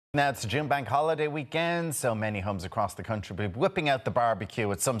Now it's the June bank holiday weekend, so many homes across the country will be whipping out the barbecue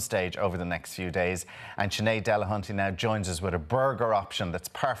at some stage over the next few days. And Sinéad Delahunty now joins us with a burger option that's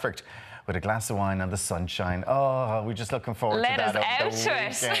perfect with a glass of wine and the sunshine. Oh, we're just looking forward to that over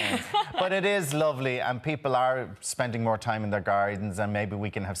the weekend. But it is lovely, and people are spending more time in their gardens, and maybe we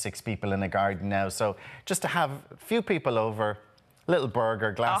can have 6 people in a garden now. So just to have a few people over, little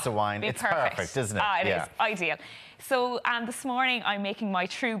burger, glass of wine, it's perfect, isn't it? It is ideal. So this morning I'm making my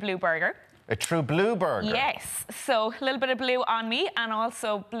true blue burger. A true blue burger? Yes. So a little bit of blue on me, and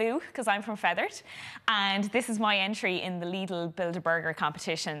also blue because I'm from Feathered. And this is my entry in the Lidl Build a Burger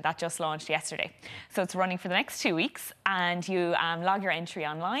competition that just launched yesterday. So it's running for the next 2 weeks, and you log your entry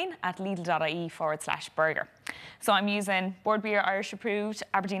online at lidl.ie/burger. So I'm using Board Beer Irish approved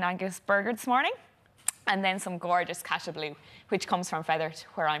Aberdeen Angus burger this morning, and then some gorgeous Cassia Blue, which comes from Feathered,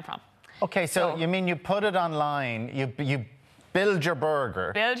 where I'm from. Okay, so you mean you put it online, you build your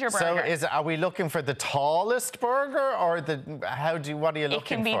burger. Build your burger. So are we looking for the tallest burger, or what are you looking for? It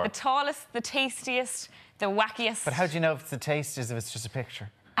can be the tallest, the tastiest, the wackiest. But how do you know if it's the tastiest if it's just a picture?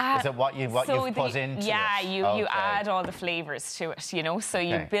 Is it what you've put into it? Yeah, you add all the flavours to it, you know. So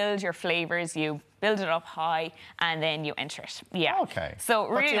you build your flavours, you build it up high, and then you enter it. Yeah. Okay. So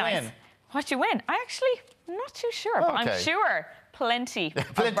really nice. Win? What you win? I'm not too sure, but I'm sure plenty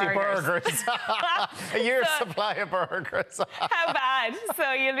of burgers. A year's supply of burgers. How bad?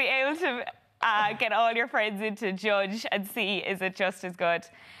 So you'll be able to get all your friends in to judge and see, is it just as good?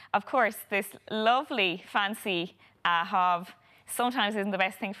 Of course, this lovely, fancy hob sometimes isn't the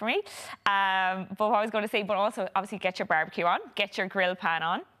best thing for me. But what I was going to say, but also obviously get your barbecue on, get your grill pan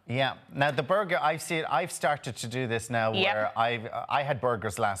on. Yeah. Now the burger, I've started to do this now, where I had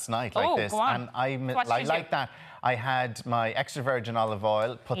burgers last night like this, and I like that. I had my extra virgin olive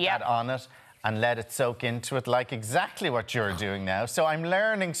oil, put that on it, and let it soak into it, like exactly what you're doing now. So I'm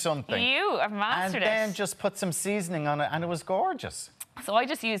learning something. You have mastered it. And then just put some seasoning on it, and it was gorgeous. So I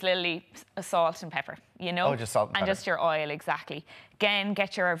just use literally salt and pepper, you know? Oh, just salt and pepper. And just your oil, exactly. Again,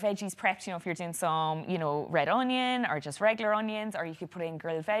 get your veggies prepped, you know, if you're doing some, you know, red onion or just regular onions, or you could put in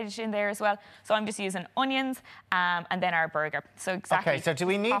grilled veg in there as well. So I'm just using onions and then our burger. So exactly. Okay, so do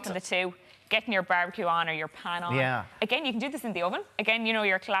we need popping the two, getting your barbecue on or your pan on. Yeah. Again, you can do this in the oven. Again, you know,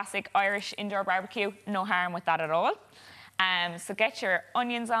 your classic Irish indoor barbecue, no harm with that at all. So get your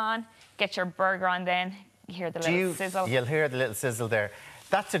onions on, get your burger on then. You hear the little sizzle. You'll hear the little sizzle there.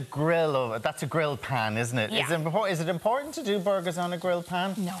 That's a grill pan, isn't it? Yeah. Is it important to do burgers on a grill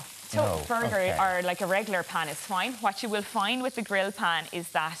pan? No. So burger or like a regular pan is fine. What you will find with the grill pan is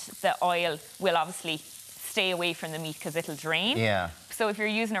that the oil will obviously stay away from the meat because it'll drain. Yeah. So if you're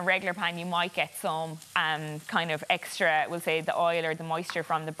using a regular pan, you might get some kind of extra, we'll say the oil or the moisture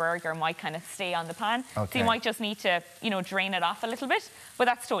from the burger might kind of stay on the pan. Okay. So you might just need to, you know, drain it off a little bit, but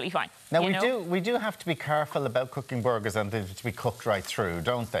that's totally fine. Now we do have to be careful about cooking burgers and them to be cooked right through,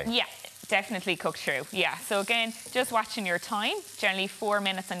 don't they? Yeah, definitely cooked through. Yeah. So again, just watching your time, generally 4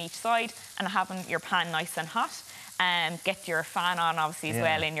 minutes on each side, and having your pan nice and hot. Get your fan on, obviously, as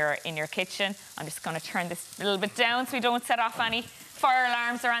well in your kitchen. I'm just going to turn this a little bit down so we don't set off any fire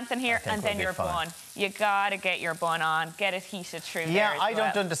alarms or anything here. And then your bun. You gotta get your bun on, get it heated through there. Yeah, I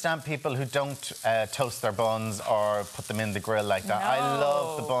don't understand people who don't toast their buns or put them in the grill like that. I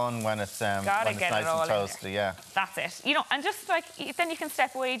love the bun when it's nice and toasty. Yeah, that's it. You know, and just like then you can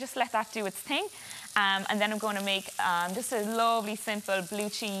step away, just let that do its thing. And then I'm going to make just a lovely, simple blue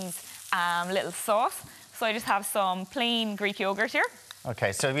cheese little sauce. So I just have some plain Greek yogurt here.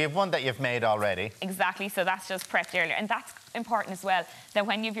 Okay, so we have one that you've made already. Exactly, so that's just prepped earlier. And that's important as well, that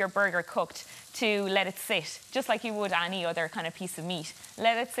when you have your burger cooked, to let it sit, just like you would any other kind of piece of meat.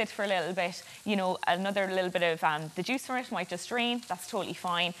 Let it sit for a little bit, you know, another little bit of the juice from it might just drain, that's totally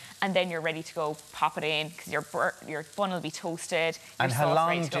fine. And then you're ready to go pop it in, because your bun will be toasted. And how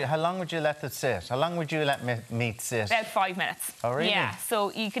long would you let it sit? How long would you let meat sit? About 5 minutes. Oh, really? Yeah,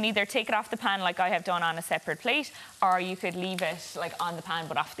 so you can either take it off the pan like I have done on a separate plate, or you could leave it like on the pan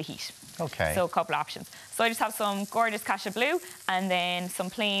but off the heat. Okay. So a couple of options. So I just have some gorgeous Cassia Blue and then some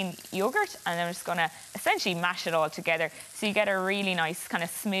plain yogurt, and then I'm just going to essentially mash it all together so you get a really nice kind of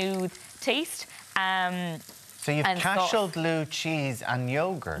smooth taste. So you've Cassia Blue cheese and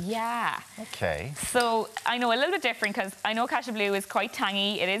yogurt? Yeah. Okay. So I know a little bit different, because I know Cassia Blue is quite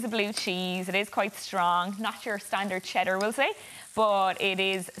tangy. It is a blue cheese. It is quite strong. Not your standard cheddar, we'll say, but it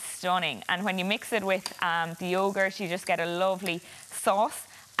is stunning. And when you mix it with the yogurt, you just get a lovely sauce.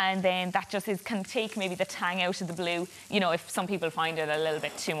 And then that just can take maybe the tang out of the blue, you know, if some people find it a little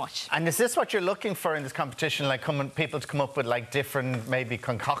bit too much. And is this what you're looking for in this competition, like people to come up with like different maybe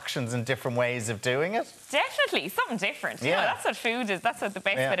concoctions and different ways of doing it? Definitely, something different. You know, that's what food is. That's what the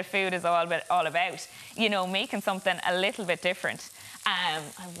best bit of food is all about. You know, making something a little bit different. I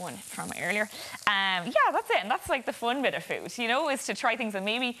won from earlier. Yeah, that's it. And that's like the fun bit of food, you know, is to try things that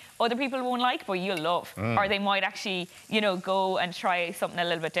maybe other people won't like, but you'll love. Or they might actually, you know, go and try something a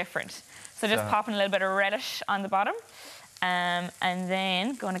little bit different. So just popping a little bit of relish on the bottom. And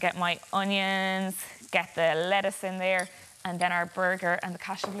then going to get my onions, get the lettuce in there, and then our burger and the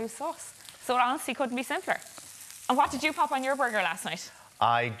cashew blue sauce. So it honestly couldn't be simpler. And what did you pop on your burger last night?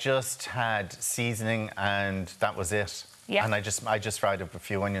 I just had seasoning and that was it. Yeah. And I just fried up a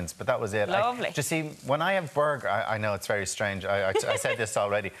few onions, but that was it. Lovely. Just see, when I have burger, I know it's very strange. I said this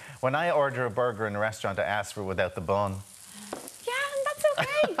already. When I order a burger in a restaurant, I ask for without the bun. Yeah, and that's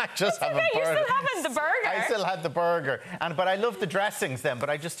okay. I just have a burger. You're still having the burger. I still had the burger, but I love the dressings then. But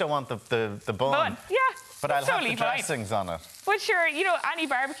I just don't want the bun. Yeah. But I'll totally have the dressings on it. But sure, you know, any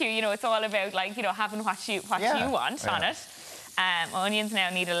barbecue, you know, it's all about like, you know, having what you want on it. Onions now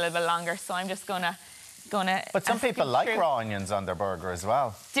need a little bit longer, so I'm just gonna. But some people like raw onions on their burger as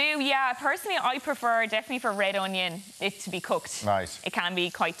well. Yeah. Personally, I prefer definitely for red onion it to be cooked. Right. It can be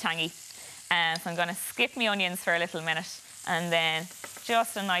quite tangy. So I'm gonna skip my onions for a little minute, and then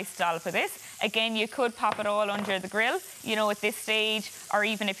just a nice dollop of this. Again, you could pop it all under the grill, you know, at this stage, or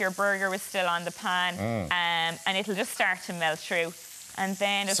even if your burger was still on the pan, and it'll just start to melt through. And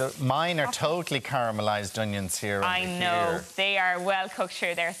then so mine are totally caramelized onions here. I know they are well cooked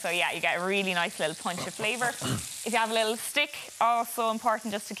through there. So yeah, you get a really nice little punch of flavour. If you have a little stick, also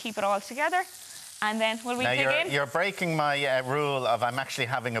important just to keep it all together. And then will we dig in? You're breaking my rule of I'm actually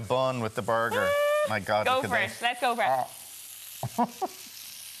having a bun with the burger. My God, go for it. Let's go for it.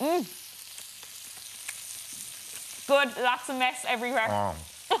 Good, lots of mess everywhere.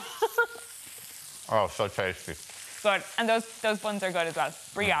 Oh, so tasty. Good, and those buns are good as well.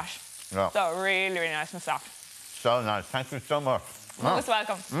 Brioche. Yeah. So really, really nice and soft. So nice. Thank you so much. Most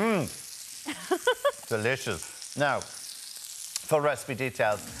welcome. Delicious. Now, full recipe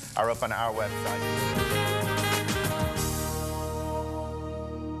details are up on our website.